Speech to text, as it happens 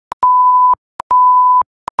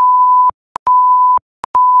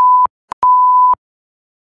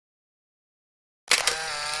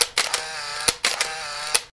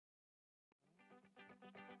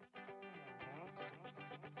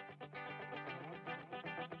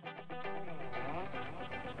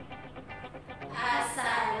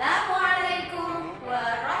Assalamualaikum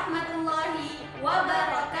warahmatullahi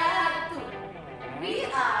wabarakatuh. We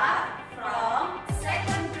are from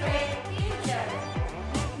second grade teacher.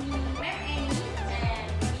 Me, Ma'am Annie,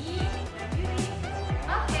 and me, Ma'am Yuri.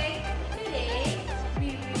 Okay, today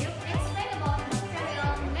we will explain about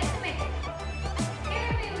material mathematics.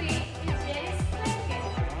 Can we read if there is question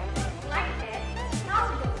like that?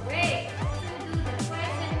 How the way to do the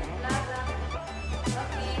question blah blah.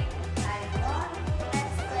 Okay, I want to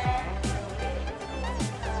explain the way to do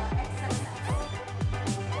the exercise.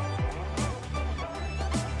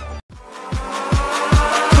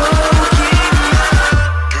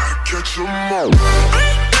 Catch 'em all.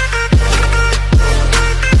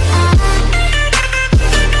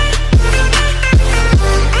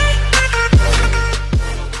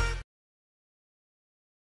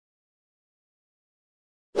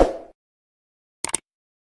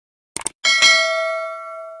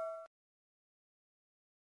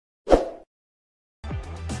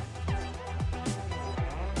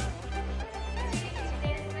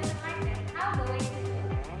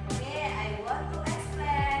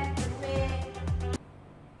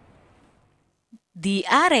 The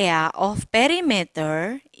area of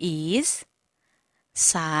perimeter is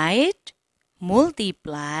side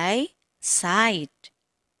multiply side.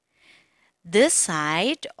 The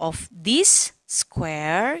side of this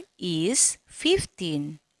square is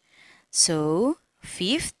 15. So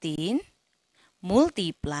 15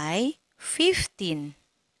 multiply 15.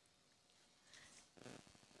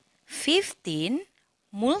 15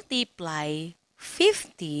 multiply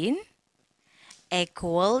 15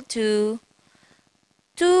 equal to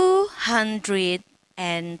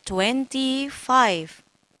 225.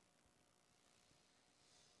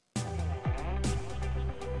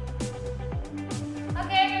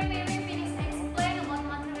 Okay, when we finish explain about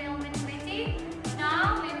material mathematics,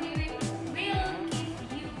 now we will give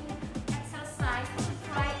you exercise to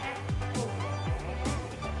try at home.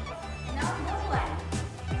 Number 1.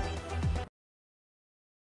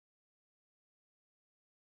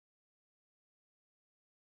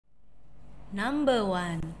 Number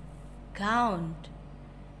 1. Count.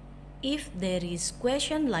 If there is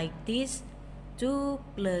question like this, 2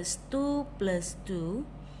 plus 2 plus 2,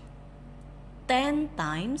 10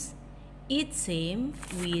 times, it's same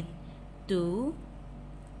with 2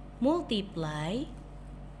 multiply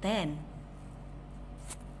 10.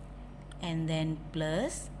 And then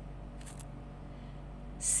plus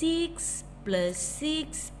 6 plus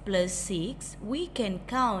 6 plus 6, we can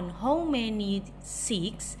count how many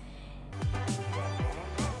 6.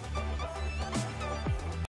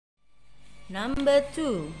 Number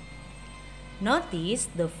 2.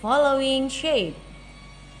 Notice the following shape.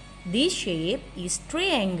 This shape is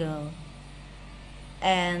triangle,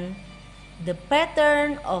 and the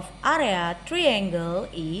pattern of area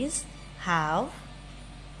triangle is half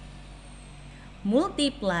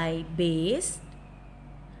multiply base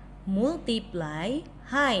multiply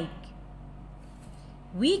height.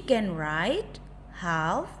 We can write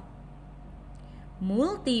half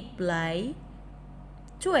multiply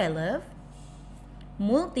 12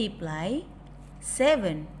 multiply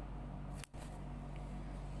 7.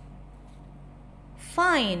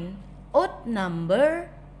 Find odd number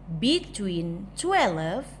between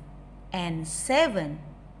 12 and 7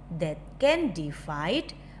 that can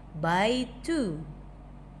divide by 2.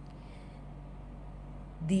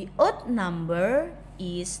 The odd number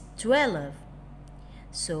is 12.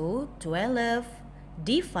 So 12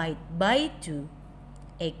 divided by 2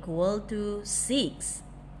 equal to 6.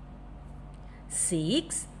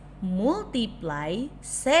 6 multiply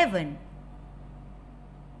 7.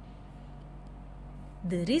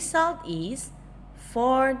 The result is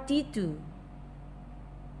 42.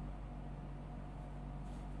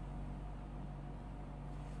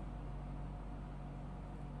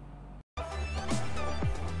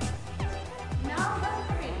 Number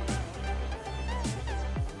 3.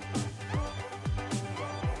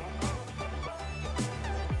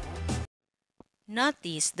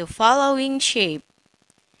 Notice the following shape.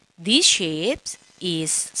 This shape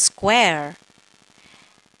is square.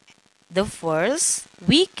 The first,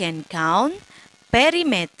 we can count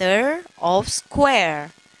perimeter of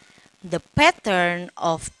square. The pattern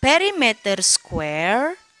of perimeter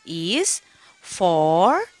square is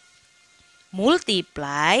 4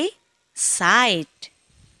 multiply side.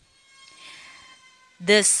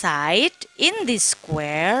 The side in this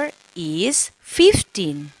square is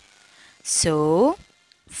 15. So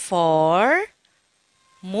 4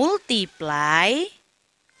 multiply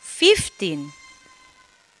 15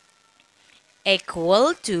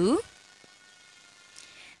 equal to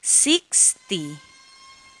 60.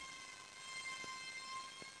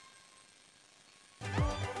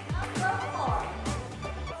 Number 4.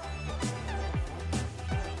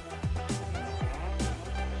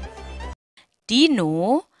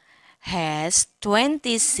 Dino has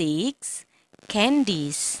 26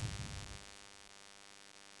 candies.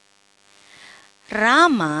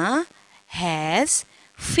 Rama has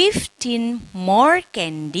 15 more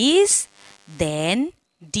candies than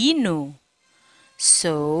Dino.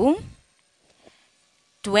 So,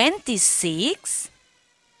 26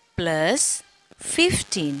 plus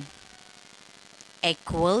 15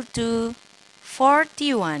 equal to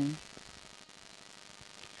 41.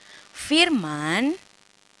 Firman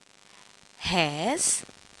has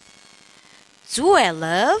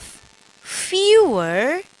 12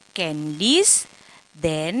 fewer candies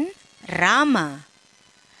than Rama.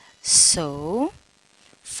 So,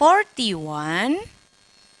 41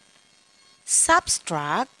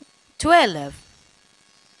 subtract 12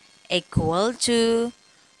 equal to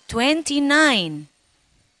 29.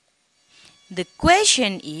 The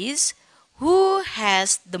question is, who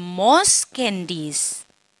has the most candies?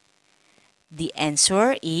 The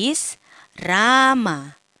answer is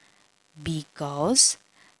Rama, because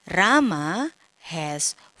Rama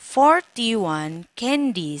has 41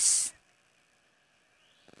 candies.